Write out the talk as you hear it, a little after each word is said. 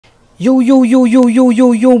Yo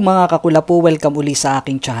mga kakulapo, welcome uli sa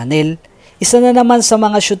aking channel. Isa na naman sa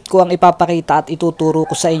mga shoot ko ang ipapakita at ituturo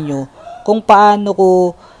ko sa inyo kung paano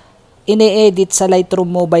ko ine-edit sa Lightroom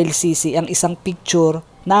Mobile CC ang isang picture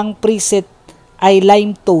na ang preset ay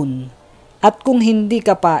lime tone. At kung hindi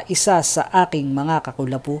ka pa isa sa aking mga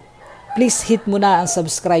kakulapo, please hit mo na ang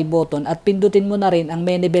subscribe button at pindutin mo na rin ang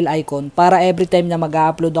mini bell icon para every time na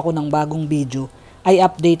mag-upload ako ng bagong video ay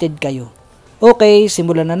updated kayo. Okay,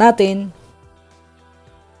 simulan na natin.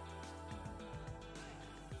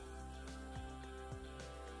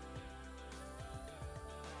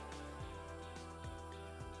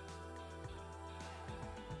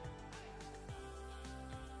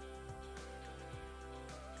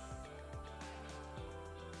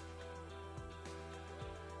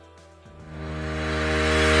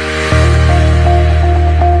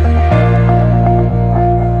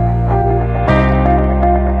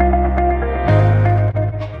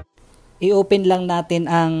 I-open lang natin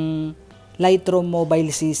ang Lightroom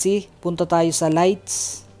Mobile CC. Punta tayo sa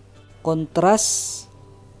Lights, Contrast,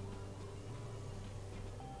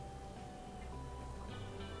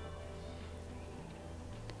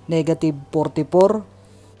 Negative 44,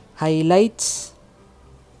 Highlights,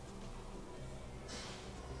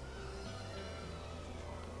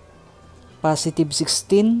 Positive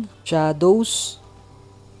 16, Shadows,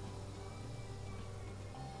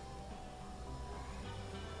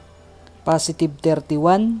 Positive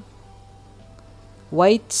 31,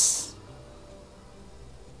 Whites,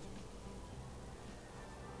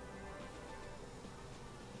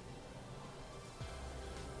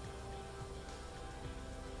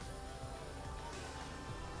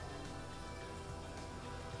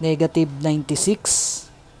 Negative 96,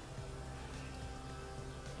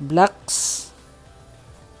 Blacks,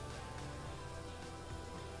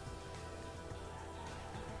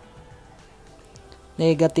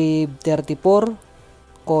 Negative 34,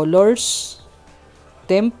 Colors,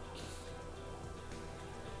 Temp,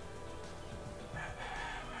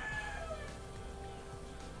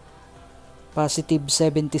 Positive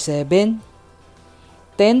 77,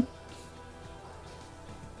 Tint,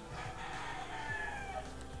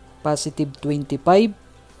 Positive 25,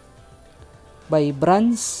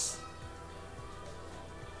 Vibrance,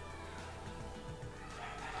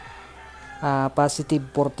 Positive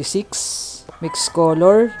 46, Mix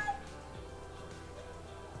Color,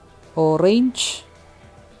 Orange,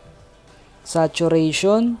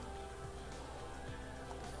 Saturation,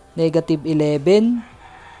 Negative 11,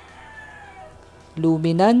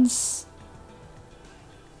 Luminance,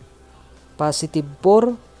 Positive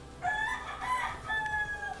 4,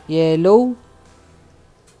 Yellow,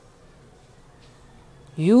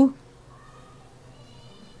 Hue,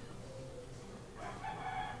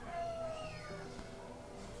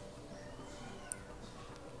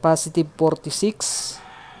 Positive 46,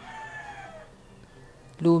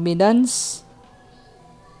 Luminance,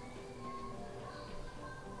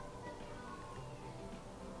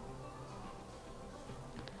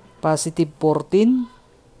 Positive 14,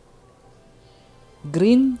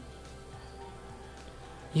 Green,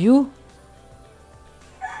 Hue,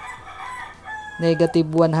 Negative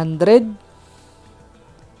 100,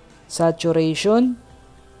 Saturation,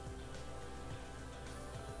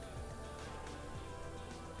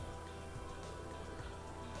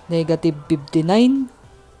 Negative 59,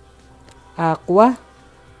 Aqua,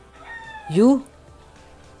 Hue,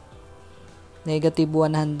 Negative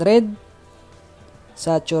 100,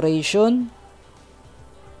 Saturation,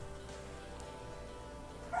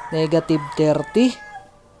 Negative 30,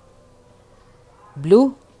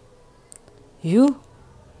 Blue, Hue,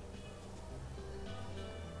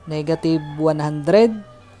 Negative 100,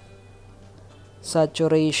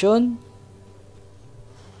 Saturation,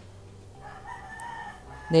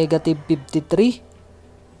 Negative 53,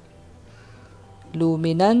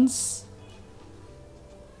 Luminance,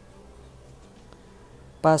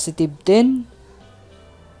 Positive 10,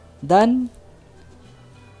 Done,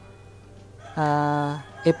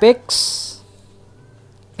 Effects,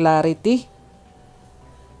 Clarity,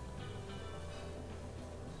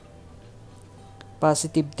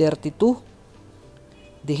 Positive 32,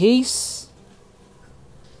 Dehaze,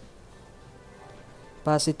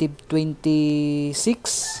 Positive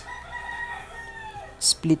 26,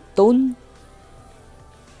 Split Tone,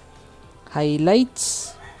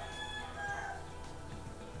 Highlights,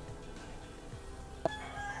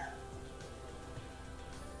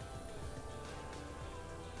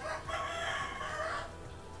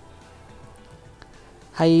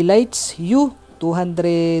 Hue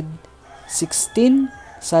 216,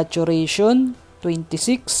 Saturation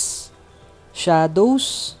 26,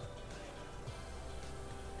 Shadows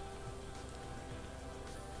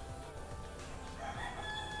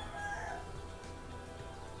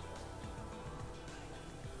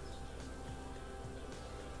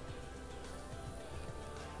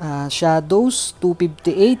Shadows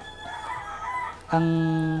 258. Ang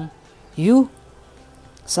hue,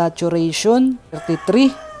 saturation 33.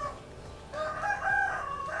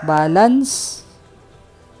 Balance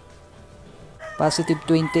positive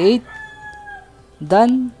 28.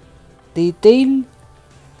 Done. Detail,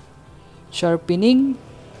 sharpening,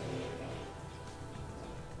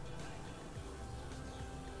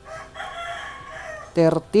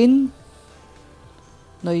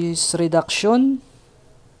 noise reduction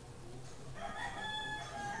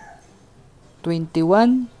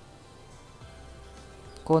 21,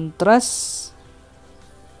 contrast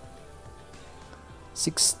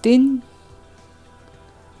 16,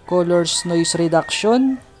 colors noise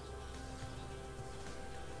reduction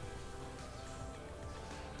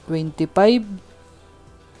 25,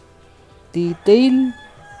 detail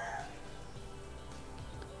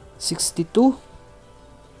 62,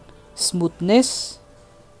 smoothness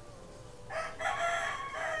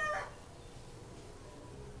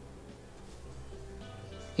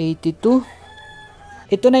 82.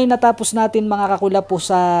 Ito na yung natapos natin mga kakulapo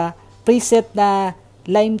sa preset na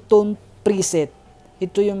Lime Tone preset.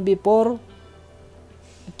 Ito yung before,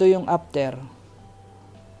 ito yung after.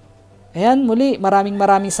 Ayan, muli, maraming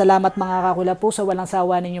salamat mga kakulapo sa walang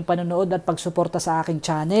sawa ninyong panonood at pagsuporta sa aking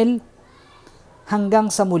channel.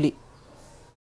 Hanggang sa muli.